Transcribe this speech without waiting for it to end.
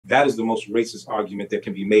That is the most racist argument that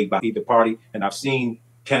can be made by either party. And I've seen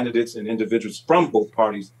candidates and individuals from both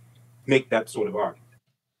parties make that sort of argument.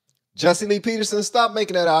 Jesse Lee Peterson, stop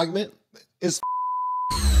making that argument. It's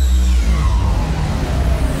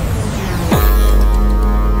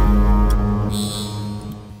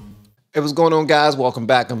Hey, what's going on, guys? Welcome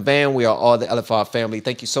back. I'm Van. We are all the LFR family.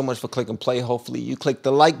 Thank you so much for clicking play. Hopefully you click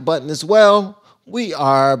the like button as well. We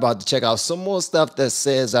are about to check out some more stuff that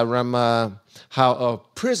says how a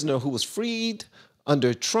prisoner who was freed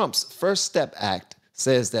under Trump's First Step Act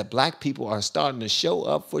says that black people are starting to show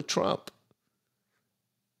up for Trump.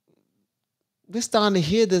 We're starting to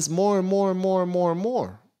hear this more and more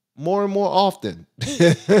often.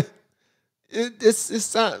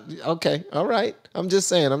 It's not okay. All right. I'm just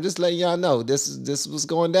saying. I'm just letting y'all know this was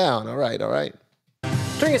going down. All right.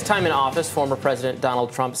 During his time in office, former President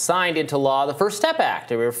Donald Trump signed into law the First Step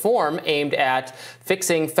Act, a reform aimed at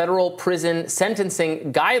fixing federal prison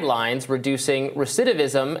sentencing guidelines, reducing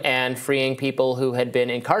recidivism, and freeing people who had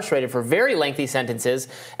been incarcerated for very lengthy sentences.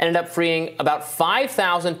 Ended up freeing about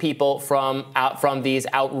 5,000 people from these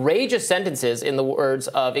outrageous sentences, in the words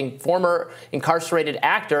of former incarcerated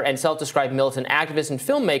actor and self-described militant activist and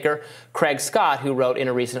filmmaker Craig Scott, who wrote in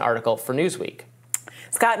a recent article for Newsweek.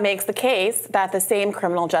 Scott makes the case that the same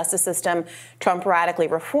criminal justice system Trump radically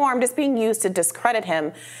reformed is being used to discredit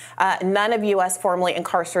him. None of U.S. formerly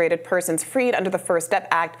incarcerated persons freed under the First Step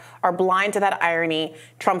Act are blind to that irony.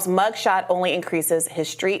 Trump's mugshot only increases his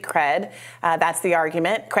street cred. That's the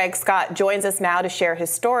argument. Craig Scott joins us now to share his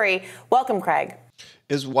story. Welcome, Craig.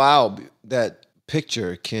 It's wild that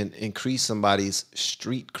picture can increase somebody's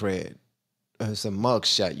street cred. It's a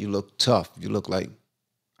mugshot. You look tough. You look like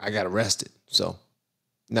I got arrested. So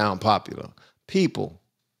now I'm popular. People,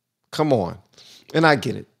 come on. And I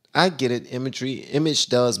get it. Image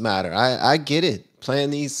does matter. I get it.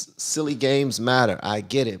 Playing these silly games matter. I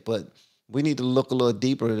get it. But we need to look a little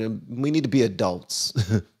deeper. We need to be adults.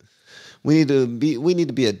 we need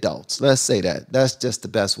to be adults. Let's say that. That's just the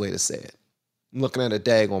best way to say it. I'm looking at a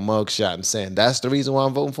daggone mugshot and saying that's the reason why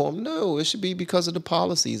I'm voting for him. No, it should be because of the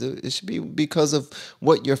policies. It should be because of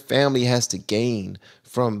what your family has to gain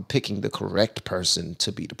from picking the correct person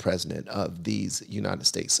to be the president of these United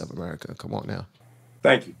States of America. Come on now.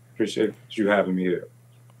 Thank you. Appreciate you having me here.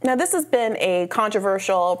 Now, this has been a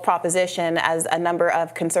controversial proposition as a number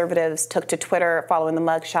of conservatives took to Twitter following the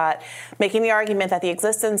mugshot, making the argument that the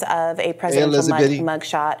existence of a presidential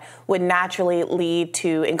mugshot would naturally lead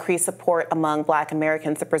to increased support among black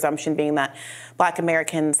Americans, the presumption being that black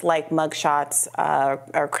Americans like mugshots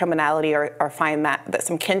or criminality or find that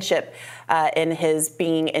some kinship in his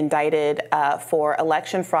being indicted for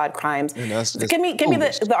election fraud crimes. Give me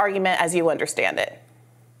the argument as you understand it.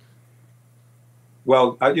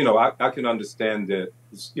 Well, I can understand that,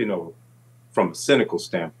 from a cynical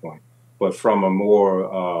standpoint, but from a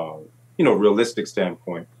more, realistic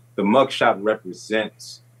standpoint, the mugshot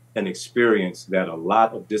represents an experience that a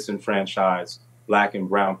lot of disenfranchised black and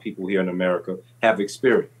brown people here in America have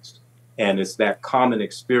experienced. And it's that common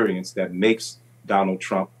experience that makes Donald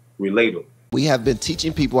Trump relatable. We have been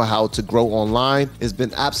teaching people how to grow online. It's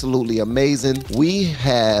been absolutely amazing. We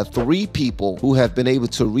have 3 people who have been able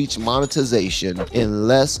to reach monetization in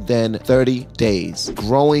less than 30 days.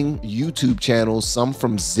 Growing YouTube channels, some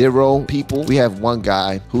from 0 people. We have one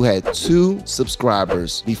guy who had 2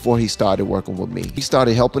 subscribers before he started working with me. He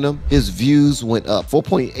started helping him. His views went up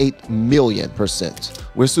 4.8 million%.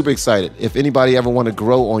 We're super excited. If anybody ever want to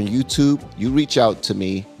grow on YouTube, you reach out to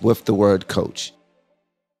me with the word coach.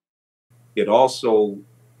 It also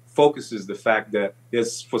focuses the fact that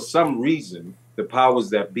there's, for some reason, the powers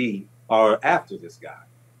that be are after this guy.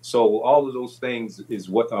 So all of those things is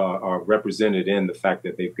what are represented in the fact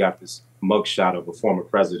that they've got this mugshot of a former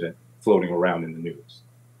president floating around in the news.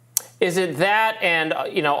 Is it that, and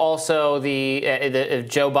also the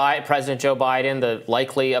President Joe Biden, the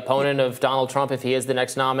likely opponent of Donald Trump if he is the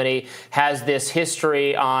next nominee, has this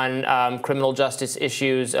history on criminal justice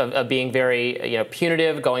issues of being very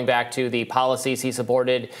punitive, going back to the policies he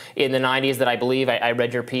supported in the 90s that I believe I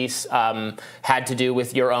read your piece had to do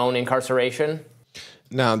with your own incarceration?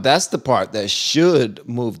 Now, that's the part that should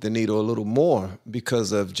move the needle a little more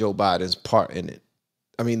because of Joe Biden's part in it.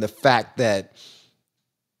 I mean, the fact that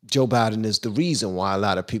Joe Biden is the reason why a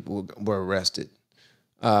lot of people were arrested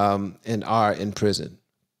and are in prison.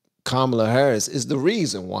 Kamala Harris is the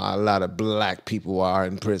reason why a lot of black people are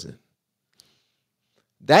in prison.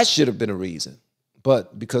 That should have been a reason.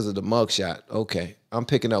 But because of the mugshot, okay, I'm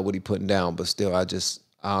picking up what he's putting down, but still,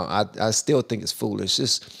 I still think it's foolish.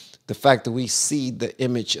 Just the fact that we see the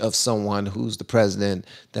image of someone who's the president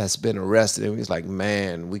that's been arrested, and he's like,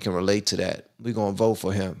 man, we can relate to that. We're going to vote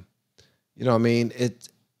for him. You know what I mean?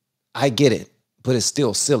 I get it, but it's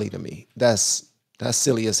still silly to me. That's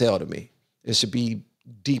silly as hell to me. It should be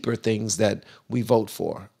deeper things that we vote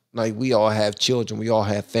for. Like, we all have children, we all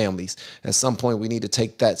have families. At some point, we need to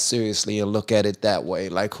take that seriously and look at it that way.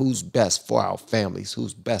 Like, who's best for our families?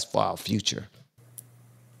 Who's best for our future?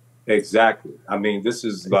 Exactly. I mean, this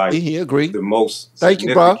is like the most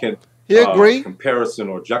significant comparison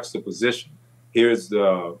or juxtaposition. Here's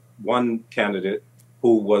the one candidate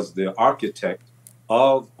who was the architect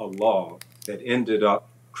of a law that ended up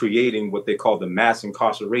creating what they call the mass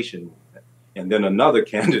incarceration movement. And then another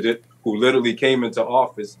candidate who literally came into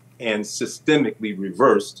office and systemically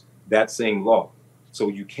reversed that same law. So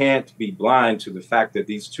you can't be blind to the fact that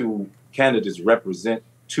these two candidates represent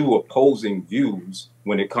two opposing views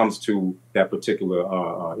when it comes to that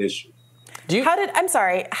particular issue. How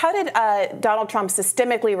did Donald Trump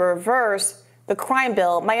systemically reverse the crime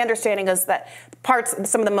bill? My understanding is that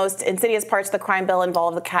some of the most insidious parts of the crime bill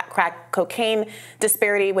involve the crack cocaine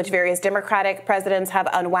disparity, which various Democratic presidents have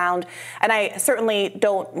unwound. And I certainly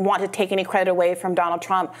don't want to take any credit away from Donald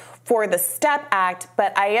Trump for the STEP Act,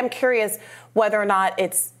 but I am curious whether or not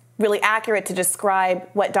it's really accurate to describe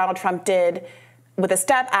what Donald Trump did with the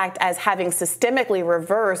STEP Act as having systemically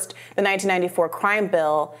reversed the 1994 crime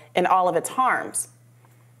bill in all of its harms.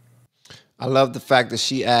 I love the fact that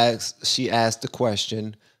she asked the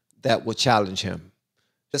question that would challenge him.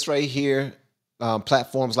 This right here,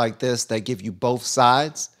 platforms like this that give you both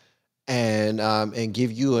sides and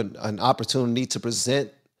give you an opportunity to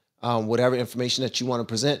present whatever information that you want to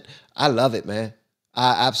present. I love it, man.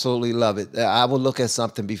 I absolutely love it. I will look at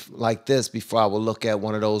something like this before I will look at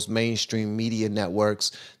one of those mainstream media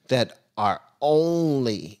networks that are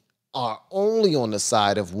only on the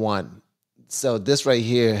side of one. So this right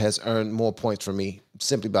here has earned more points for me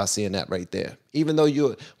simply by seeing that right there. Even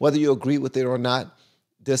though whether you agree with it or not,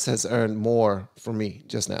 this has earned more for me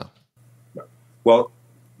just now. Well,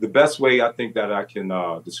 the best way I think that I can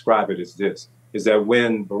describe it is this, is that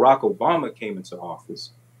when Barack Obama came into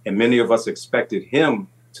office, and many of us expected him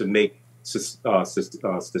to make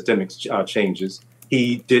systemic changes,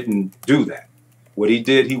 he didn't do that. What he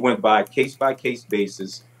did, he went by case-by-case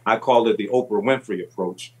basis. I call it the Oprah Winfrey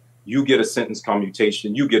approach. You get a sentence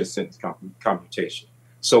commutation, you get a sentence commutation.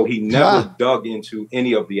 So he never dug into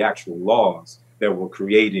any of the actual laws that were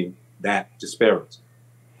creating that disparity.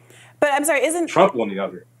 But I'm sorry, isn't Trump on the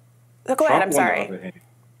other? Go ahead, I'm sorry. On the other hand,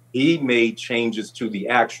 he made changes to the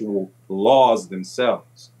actual laws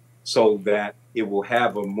themselves so that it will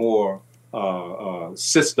have a more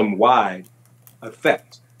system-wide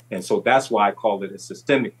effect. And so that's why I call it a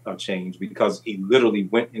systemic change, because he literally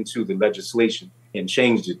went into the legislation and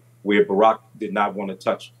changed it where Barack did not want to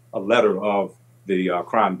touch a letter of the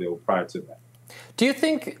crime bill prior to that. Do you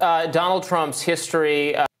think Donald Trump's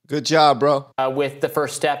history good job, bro. With the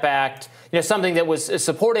First Step Act, something that was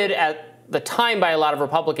supported at the time by a lot of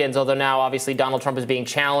Republicans, although now obviously Donald Trump is being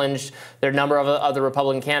challenged. There are a number of other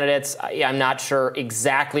Republican candidates. I'm not sure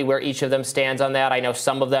exactly where each of them stands on that. I know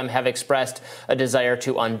some of them have expressed a desire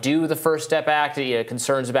to undo the First Step Act.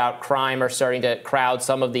 Concerns about crime are starting to crowd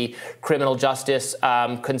some of the criminal justice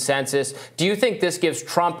consensus. Do you think this gives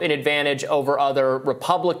Trump an advantage over other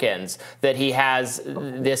Republicans, that he has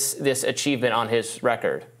this achievement on his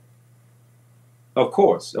record? Of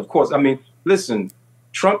course. I mean, listen,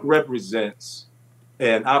 Trump represents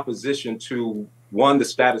an opposition to, one, the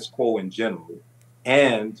status quo in general,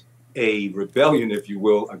 and a rebellion, if you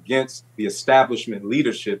will, against the establishment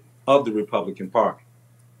leadership of the Republican Party.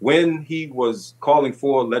 When he was calling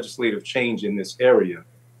for legislative change in this area,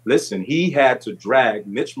 listen, he had to drag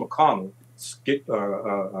Mitch McConnell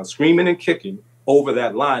screaming and kicking over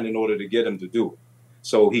that line in order to get him to do it.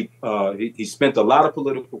 So he spent a lot of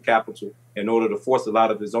political capital in order to force a lot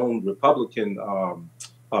of his own Republican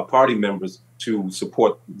party members to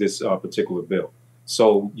support this particular bill.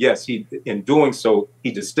 So, yes, in doing so, he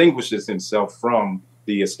distinguishes himself from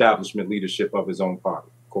the establishment leadership of his own party,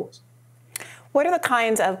 of course. What are the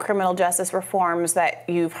kinds of criminal justice reforms that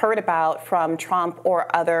you've heard about from Trump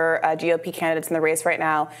or other GOP candidates in the race right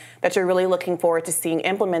now that you're really looking forward to seeing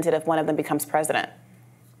implemented if one of them becomes president?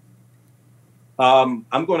 I'm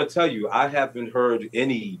going to tell you, I haven't heard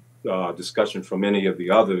any discussion from any of the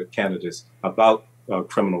other candidates about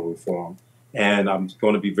criminal reform. And I'm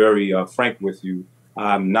going to be very frank with you.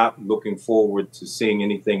 I'm not looking forward to seeing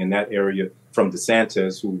anything in that area from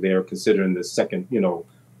DeSantis, who they're considering the second,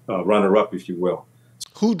 runner-up, if you will.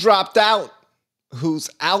 Who dropped out? Who's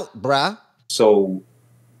out, bruh? So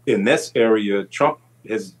in this area, Trump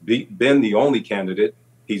been the only candidate.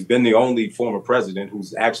 He's been the only former president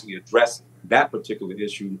who's actually addressed that particular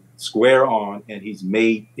issue square on, and he's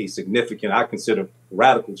made a significant, I consider,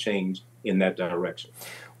 radical change in that direction.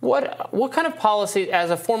 What kind of policies, as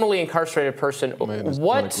a formerly incarcerated person,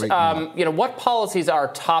 what policies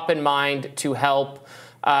are top in mind to help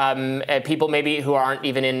people maybe who aren't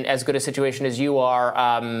even in as good a situation as you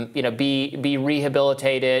are, be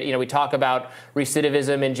rehabilitated? We talk about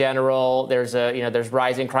recidivism in general. There's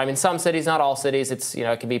rising crime in some cities, not all cities.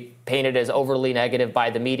 It can be painted as overly negative by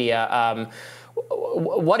the media.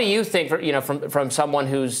 What do you think, from someone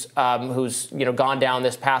who's gone down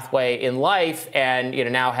this pathway in life and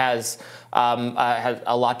now has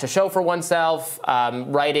a lot to show for oneself,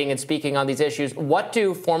 writing and speaking on these issues? What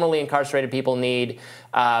do formerly incarcerated people need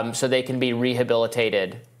so they can be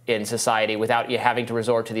rehabilitated in society without you having to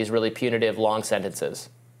resort to these really punitive long sentences?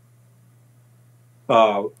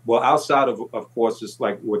 Well, outside of course, just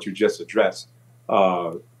like what you just addressed,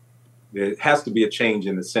 there has to be a change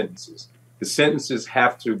in the sentences. The sentences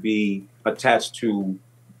have to be attached to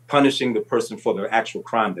punishing the person for the actual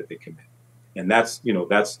crime that they commit. And that's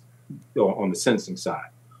on the sentencing side.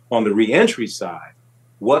 On the reentry side,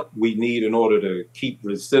 what we need in order to keep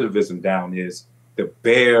recidivism down is the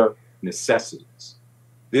bare necessities.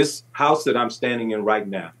 This house that I'm standing in right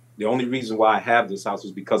now, the only reason why I have this house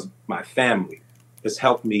is because my family has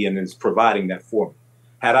helped me and is providing that for me.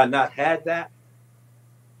 Had I not had that,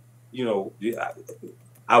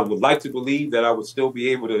 I would like to believe that I would still be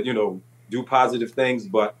able to, do positive things,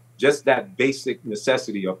 but just that basic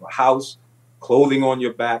necessity of a house, clothing on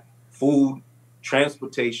your back, food,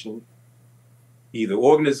 transportation, either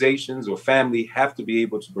organizations or family have to be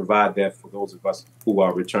able to provide that for those of us who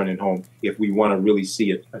are returning home if we want to really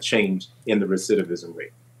see a change in the recidivism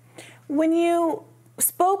rate. When you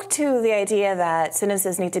spoke to the idea that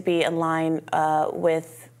sentences need to be in line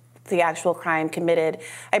with the actual crime committed,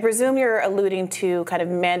 I presume you're alluding to kind of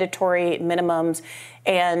mandatory minimums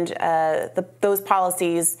and those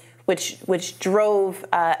policies which drove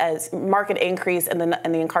a marked increase in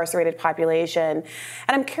the incarcerated population.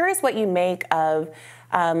 And I'm curious what you make of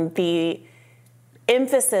the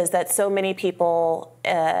emphasis that so many people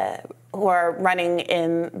who are running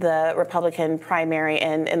in the Republican primary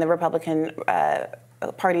and in the Republican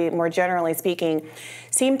Party, more generally speaking,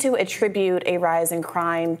 seem to attribute a rise in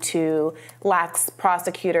crime to lax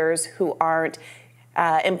prosecutors who aren't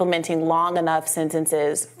implementing long enough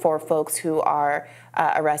sentences for folks who are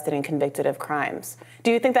arrested and convicted of crimes.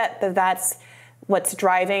 Do you think that that's what's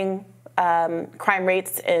driving crime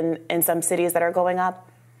rates in some cities that are going up?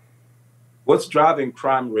 What's driving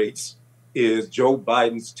crime rates is Joe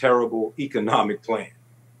Biden's terrible economic plan.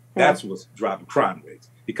 That's what's driving crime rates,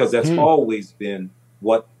 because that's always been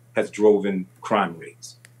what has driven crime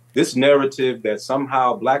rates. This narrative that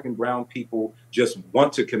somehow Black and brown people just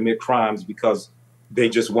want to commit crimes because they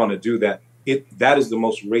just want to do that, that is the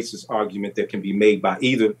most racist argument that can be made by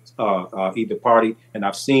either party. And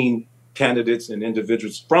I've seen candidates and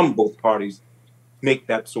individuals from both parties make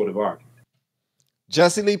that sort of argument.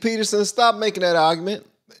 Jesse Lee Peterson, stop making that argument.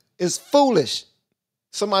 It's foolish.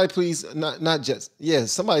 Somebody please, not Jesse. Yeah,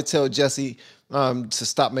 somebody tell Jesse to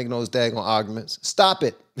stop making those daggone arguments. Stop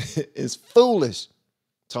it. It's foolish.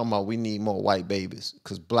 Talking about we need more white babies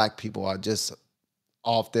because Black people are just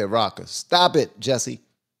off their rockers. Stop it, Jesse.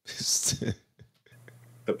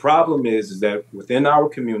 The problem is that within our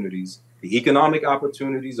communities, the economic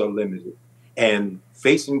opportunities are limited. And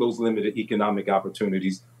facing those limited economic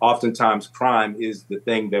opportunities, oftentimes crime is the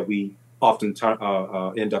thing that we often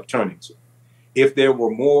end up turning to. If there were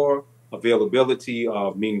more availability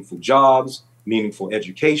of meaningful jobs, meaningful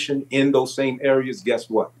education in those same areas, guess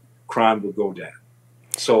what? Crime would go down.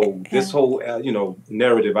 So this whole,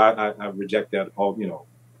 narrative, I reject that all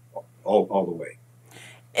the way.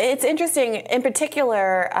 It's interesting. In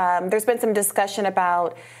particular, there's been some discussion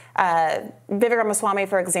about Vivek Ramaswamy,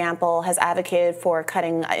 for example, has advocated for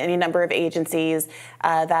cutting any number of agencies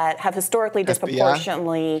that have historically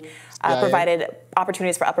disproportionately provided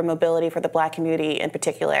opportunities for upward mobility for the Black community in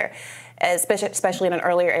particular. Especially in an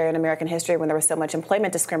earlier era in American history when there was so much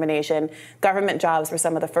employment discrimination, government jobs were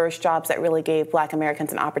some of the first jobs that really gave Black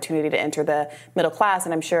Americans an opportunity to enter the middle class.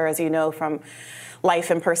 And I'm sure, as you know from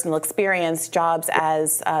life and personal experience, jobs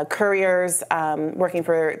as couriers, working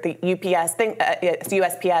for the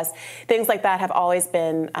USPS, things like that have always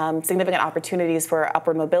been significant opportunities for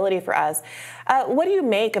upward mobility for us. What do you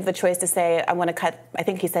make of the choice to say, I want to cut, I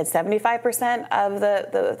think he said 75% of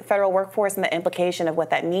the federal workforce, and the implication of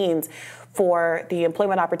what that means for the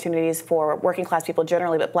employment opportunities for working class people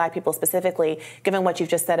generally, but Black people specifically, given what you've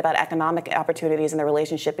just said about economic opportunities and the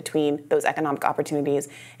relationship between those economic opportunities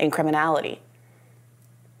and criminality?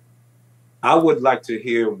 I would like to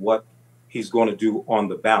hear what he's going to do on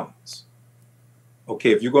the balance.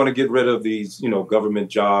 Okay, if you're going to get rid of these, government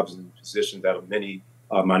jobs and positions that many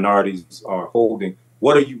minorities are holding,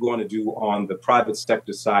 what are you going to do on the private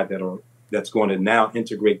sector side that's going to now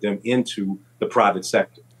integrate them into the private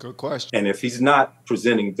sector? Good question. And if he's not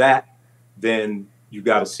presenting that, then you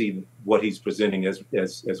got to see what he's presenting as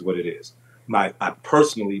what it is. My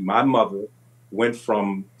mother went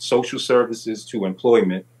from social services to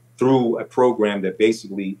employment through a program that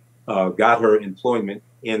basically got her employment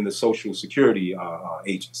in the Social Security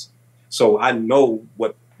agency. So I know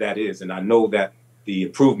what that is, and I know that the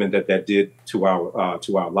improvement that did to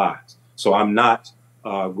our lives. So I'm not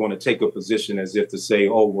going to take a position as if to say,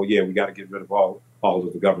 oh, well, yeah, we got to get rid of all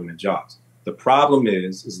of the government jobs. The problem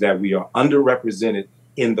is that we are underrepresented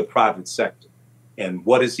in the private sector. And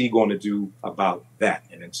what is he going to do about that?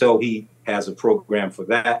 And until he has a program for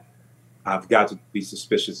that, I've got to be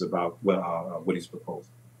suspicious about what he's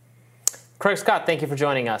proposing. Craig Scott, thank you for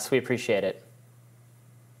joining us. We appreciate it.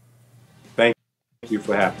 Thank you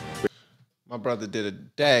for having me. My brother did a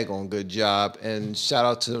daggone good job, and shout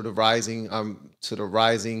out to the rising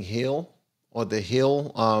hill, or the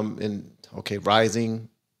hill, rising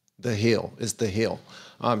the hill. It's the hill.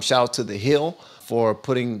 Shout out to the Hill for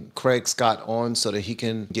putting Craig Scott on so that he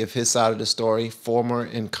can give his side of the story. Former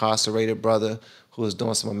incarcerated brother who is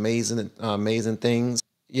doing some amazing things.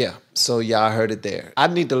 Yeah, so I heard it there. I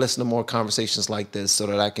need to listen to more conversations like this so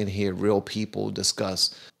that I can hear real people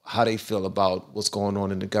discuss how they feel about what's going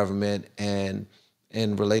on in the government and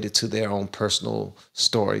related to their own personal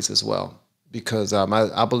stories as well. Because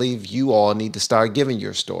I believe you all need to start giving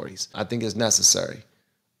your stories. I think it's necessary.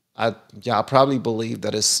 I probably believe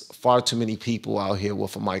that it's far too many people out here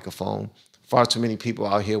with a microphone, far too many people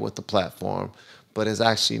out here with the platform, but it's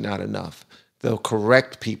actually not enough. The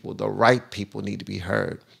correct people, the right people need to be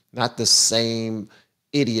heard, not the same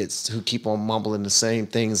idiots who keep on mumbling the same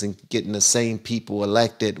things and getting the same people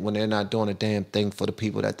elected when they're not doing a damn thing for the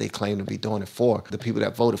people that they claim to be doing it for, the people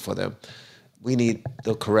that voted for them. We need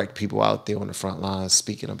the correct people out there on the front lines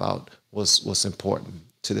speaking about what's important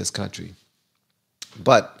to this country.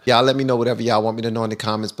 But y'all let me know whatever y'all want me to know in the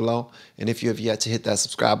comments below. And if you have yet to hit that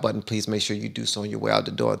subscribe button, please make sure you do so on your way out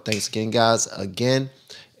the door. Thanks again, guys,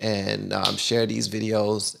 and share these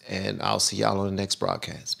videos, and I'll see y'all on the next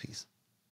broadcast. Peace.